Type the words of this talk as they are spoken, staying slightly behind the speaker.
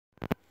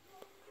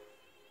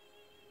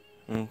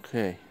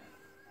Okay,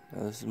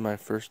 now this is my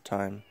first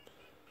time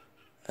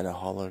at a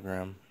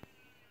hologram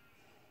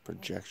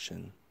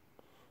projection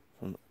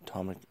from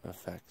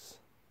Atmosfearfx.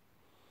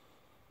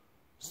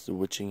 It's the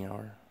witching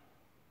hour.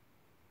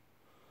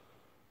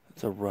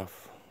 It's a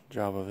rough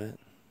job of it.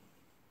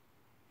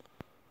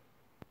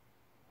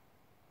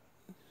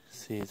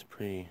 See, it's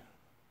pretty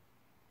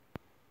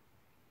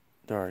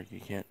dark. You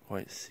can't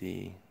quite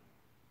see.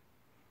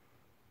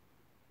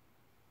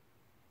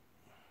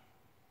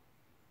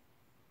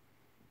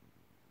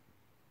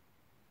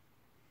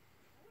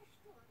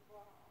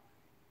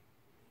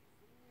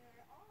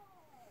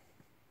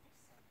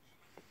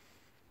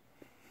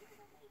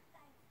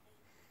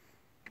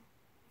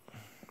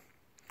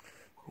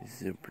 You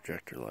see a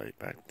projector light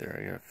back there.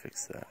 I gotta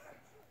fix that.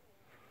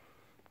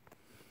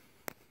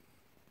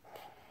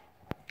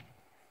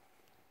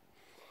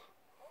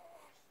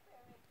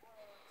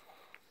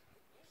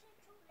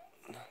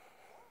 The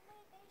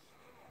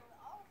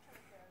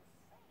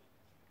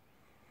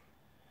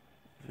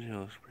video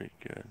looks pretty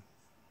good.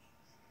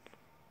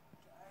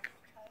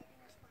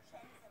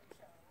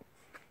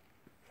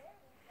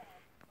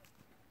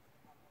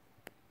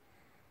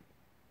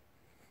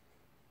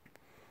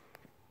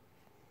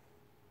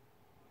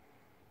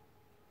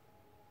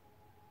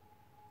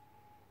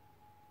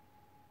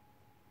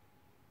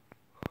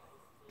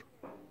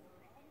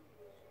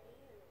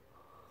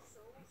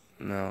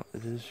 Now,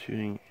 it is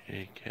shooting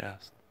a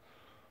cast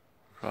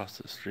across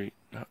the street.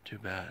 Not too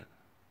bad.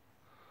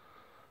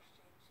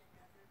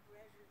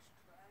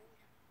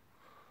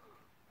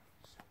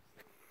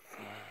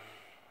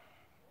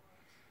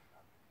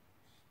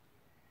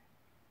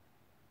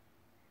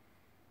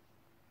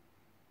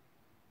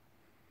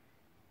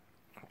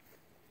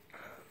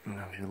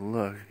 Now, if you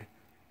look,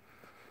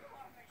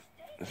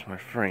 this is my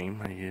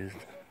frame I used.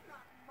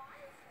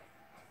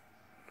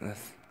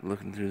 That's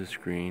looking through the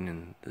screen,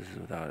 and this is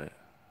without it.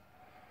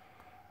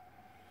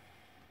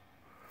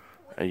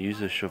 I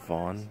use a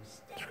chiffon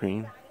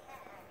screen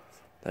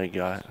that I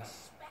got,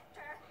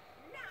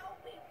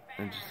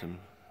 and just some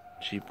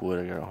cheap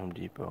wood I got at Home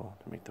Depot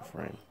to make the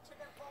frame.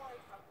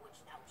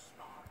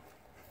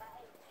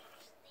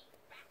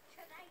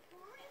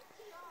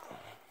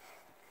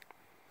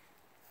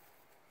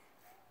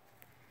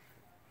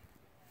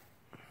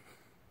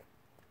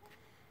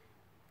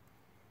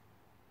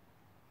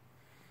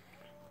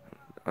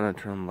 I'm gonna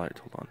turn on the lights,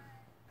 hold on.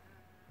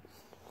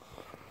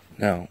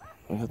 Now,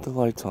 I got the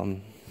lights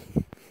on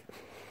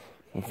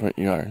my front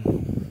yard.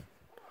 The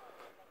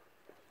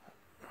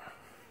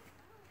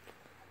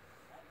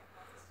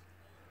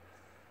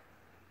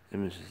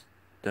image is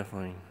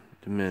definitely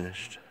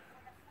diminished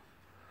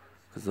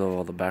because of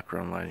all the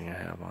background lighting I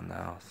have on the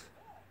house.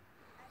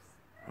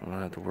 I'm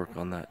gonna have to work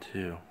on that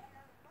too.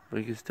 But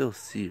you can still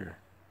see her.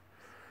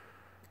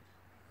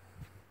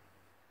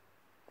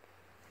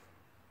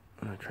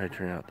 I'm gonna try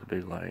turning out the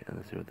big light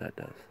and see what that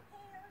does.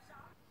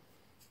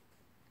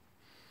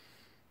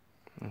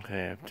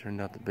 Okay, I've turned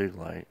out the big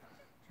light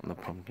on the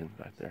pumpkins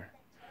back there.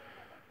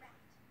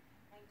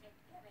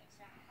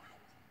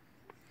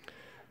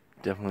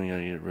 Definitely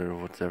gotta get rid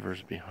of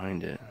whatever's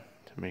behind it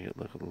to make it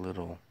look a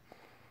little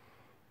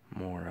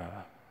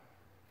more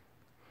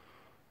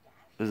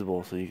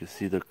visible so you can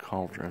see the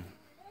cauldron.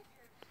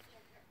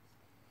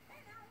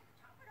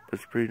 But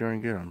it's pretty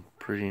darn good. I'm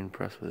pretty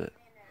impressed with it.